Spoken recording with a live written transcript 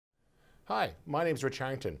Hi, my name is Rich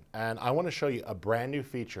Harrington, and I want to show you a brand new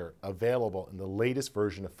feature available in the latest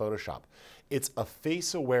version of Photoshop. It's a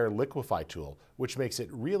face-aware Liquify tool, which makes it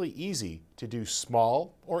really easy to do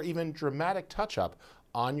small or even dramatic touch-up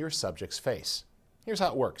on your subject's face. Here's how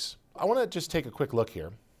it works. I want to just take a quick look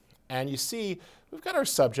here, and you see we've got our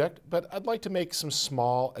subject, but I'd like to make some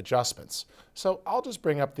small adjustments. So I'll just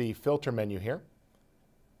bring up the filter menu here.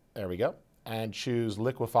 There we go, and choose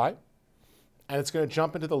Liquify. And it's going to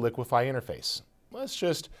jump into the Liquify interface. Let's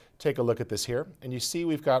just take a look at this here, and you see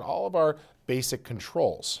we've got all of our basic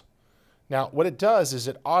controls. Now, what it does is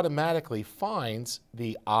it automatically finds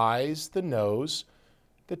the eyes, the nose,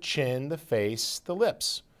 the chin, the face, the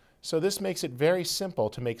lips. So this makes it very simple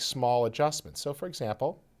to make small adjustments. So for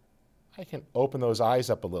example, I can open those eyes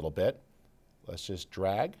up a little bit. Let's just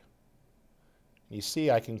drag. You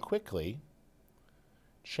see I can quickly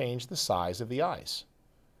change the size of the eyes,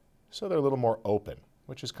 so they're a little more open,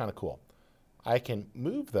 which is kind of cool. I can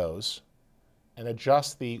move those and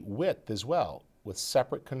adjust the width as well with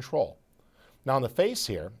separate control. Now on the face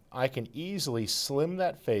here, I can easily slim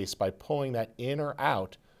that face by pulling that in or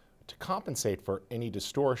out to compensate for any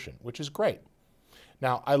distortion, which is great.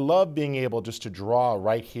 Now I love being able just to draw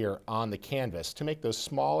right here on the canvas to make those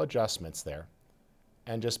small adjustments there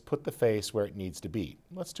and just put the face where it needs to be.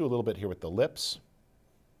 Let's do a little bit here with the lips.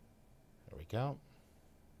 There we go.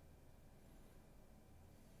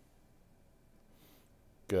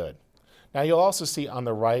 Good. Now you'll also see on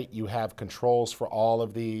the right you have controls for all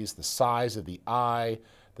of these, the size of the eye,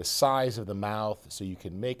 the size of the mouth, so you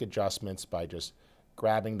can make adjustments by just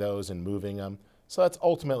grabbing those and moving them. So that's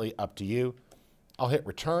ultimately up to you. I'll hit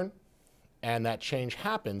return, and that change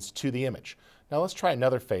happens to the image. Now let's try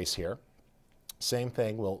another face here. Same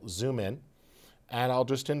thing, we'll zoom in, and I'll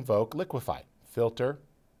just invoke Liquify. Filter,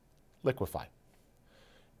 Liquify.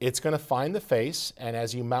 It's going to find the face, and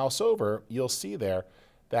as you mouse over, you'll see there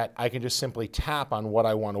that I can just simply tap on what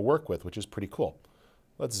I want to work with, which is pretty cool.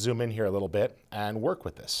 Let's zoom in here a little bit and work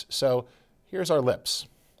with this. So here's our lips.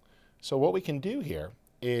 So what we can do here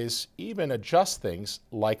is even adjust things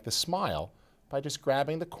like the smile by just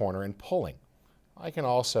grabbing the corner and pulling. I can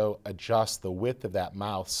also adjust the width of that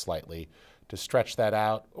mouth slightly to stretch that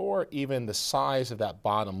out, or even the size of that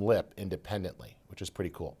bottom lip independently, which is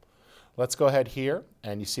pretty cool. Let's go ahead here,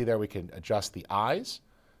 and you see there we can adjust the eyes.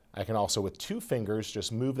 I can also, with two fingers,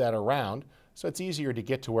 just move that around so it's easier to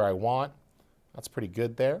get to where I want. That's pretty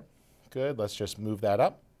good there. Good, let's just move that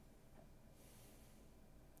up.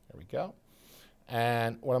 There we go.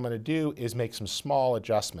 And what I'm going to do is make some small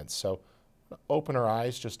adjustments. So open our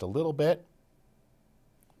eyes just a little bit.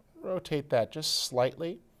 Rotate that just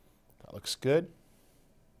slightly. That looks good.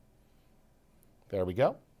 There we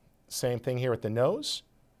go. Same thing here with the nose.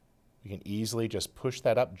 We can easily just push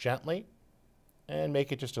that up gently and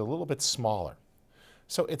make it just a little bit smaller.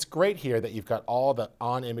 So it's great here that you've got all the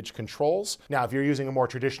on-image controls. Now, if you're using a more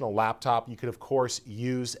traditional laptop, you could of course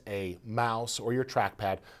use a mouse or your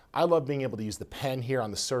trackpad. I love being able to use the pen here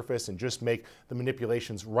on the surface and just make the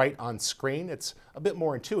manipulations right on screen. It's a bit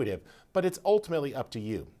more intuitive, but it's ultimately up to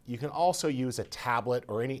you. You can also use a tablet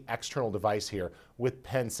or any external device here with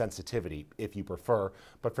pen sensitivity if you prefer.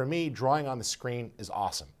 But for me, drawing on the screen is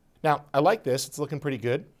awesome. Now, I like this. It's looking pretty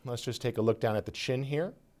good. Let's just take a look down at the chin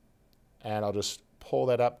here, and I'll just pull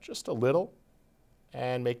that up just a little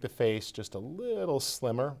and make the face just a little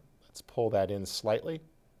slimmer. Let's pull that in slightly.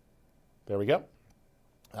 There we go.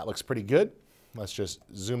 That looks pretty good. Let's just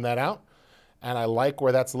zoom that out, and I like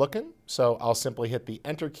where that's looking, so I'll simply hit the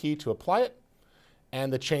Enter key to apply it,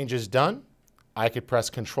 and the change is done. I could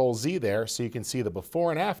press Control-Z there so you can see the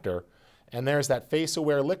before and after. And there's that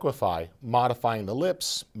face-aware Liquify, modifying the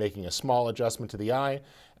lips, making a small adjustment to the eye,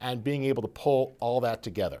 and being able to pull all that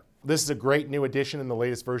together. This is a great new addition in the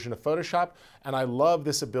latest version of Photoshop, and I love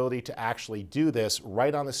this ability to actually do this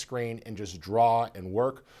right on the screen and just draw and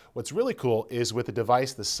work. What's really cool is with a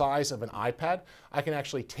device the size of an iPad, I can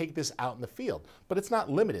actually take this out in the field. But it's not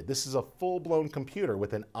limited. This is a full-blown computer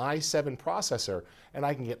with an i7 processor, and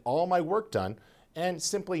I can get all my work done and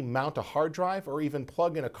simply mount a hard drive or even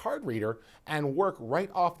plug in a card reader and work right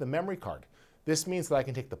off the memory card. This means that I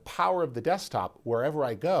can take the power of the desktop wherever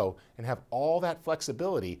I go and have all that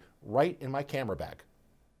flexibility right in my camera bag.